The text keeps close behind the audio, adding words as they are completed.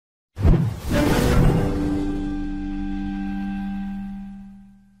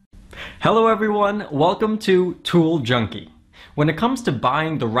Hello everyone, welcome to Tool Junkie. When it comes to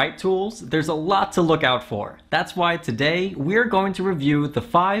buying the right tools, there's a lot to look out for. That's why today we're going to review the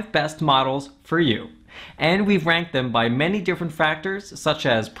 5 best models for you. And we've ranked them by many different factors such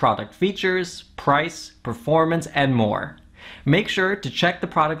as product features, price, performance, and more. Make sure to check the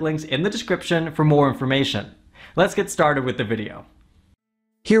product links in the description for more information. Let's get started with the video.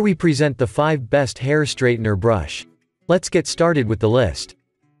 Here we present the 5 best hair straightener brush. Let's get started with the list.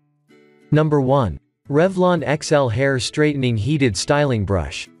 Number 1. Revlon XL Hair Straightening Heated Styling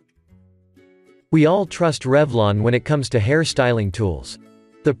Brush. We all trust Revlon when it comes to hair styling tools.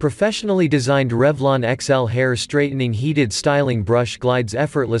 The professionally designed Revlon XL Hair Straightening Heated Styling Brush glides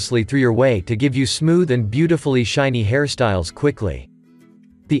effortlessly through your way to give you smooth and beautifully shiny hairstyles quickly.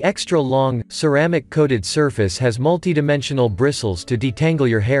 The extra long, ceramic-coated surface has multidimensional bristles to detangle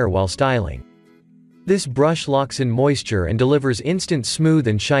your hair while styling. This brush locks in moisture and delivers instant smooth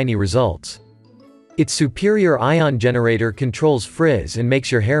and shiny results. Its superior ion generator controls frizz and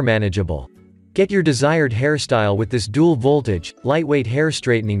makes your hair manageable. Get your desired hairstyle with this dual-voltage, lightweight hair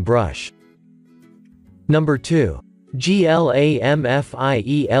straightening brush. Number 2. GLAMFIELDS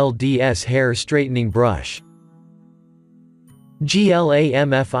Hair Straightening Brush.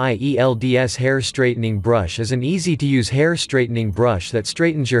 GLAMFIELDS Hair Straightening Brush is an easy-to-use hair straightening brush that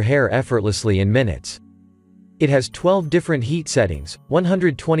straightens your hair effortlessly in minutes. It has 12 different heat settings,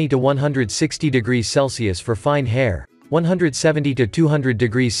 120 to 160 degrees Celsius for fine hair, 170 to 200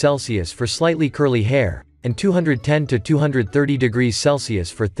 degrees Celsius for slightly curly hair, and 210 to 230 degrees Celsius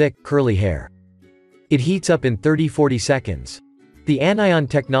for thick, curly hair. It heats up in 30–40 seconds. The anion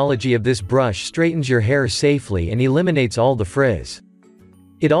technology of this brush straightens your hair safely and eliminates all the frizz.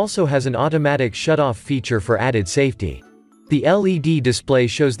 It also has an automatic shut-off feature for added safety. The LED display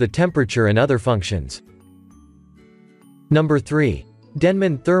shows the temperature and other functions. Number 3.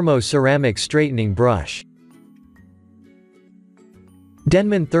 Denman Thermoceramic Straightening Brush.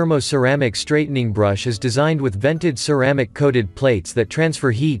 Denman Thermoceramic Straightening Brush is designed with vented ceramic-coated plates that transfer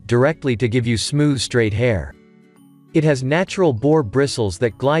heat directly to give you smooth, straight hair. It has natural boar bristles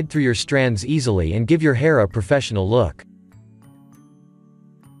that glide through your strands easily and give your hair a professional look.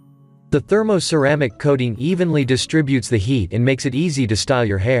 The thermoceramic coating evenly distributes the heat and makes it easy to style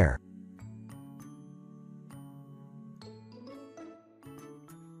your hair.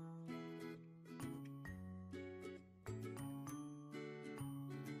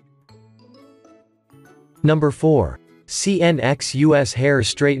 Number 4. CNXUS Hair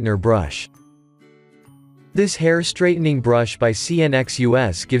Straightener Brush. This hair straightening brush by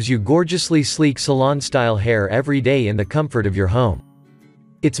CNXUS gives you gorgeously sleek salon-style hair every day in the comfort of your home.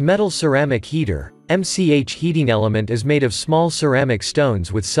 Its metal ceramic heater, MCH heating element is made of small ceramic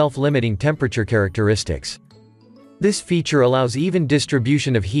stones with self-limiting temperature characteristics. This feature allows even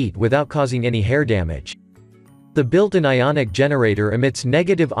distribution of heat without causing any hair damage. The built-in ionic generator emits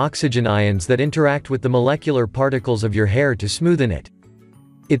negative oxygen ions that interact with the molecular particles of your hair to smoothen it.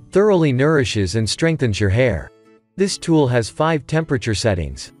 It thoroughly nourishes and strengthens your hair. This tool has 5 temperature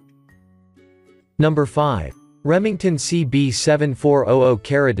settings. Number 5. Remington CB7400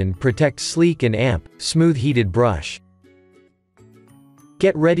 Keratin Protect Sleek and Amp, Smooth Heated Brush.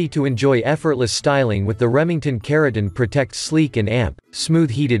 Get ready to enjoy effortless styling with the Remington Keratin Protect Sleek and Amp,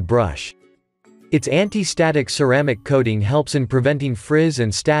 Smooth Heated Brush. Its anti-static ceramic coating helps in preventing frizz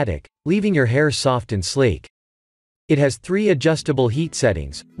and static, leaving your hair soft and sleek. It has 3 adjustable heat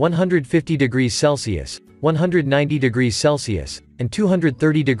settings, 150 degrees Celsius, 190 degrees Celsius, and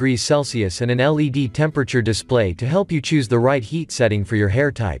 230 degrees Celsius, and an LED temperature display to help you choose the right heat setting for your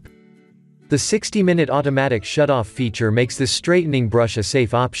hair type. The 60-minute automatic shut-off feature makes this straightening brush a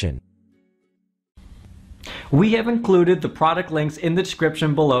safe option. We have included the product links in the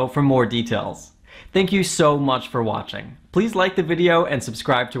description below for more details. Thank you so much for watching. Please like the video and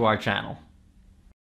subscribe to our channel.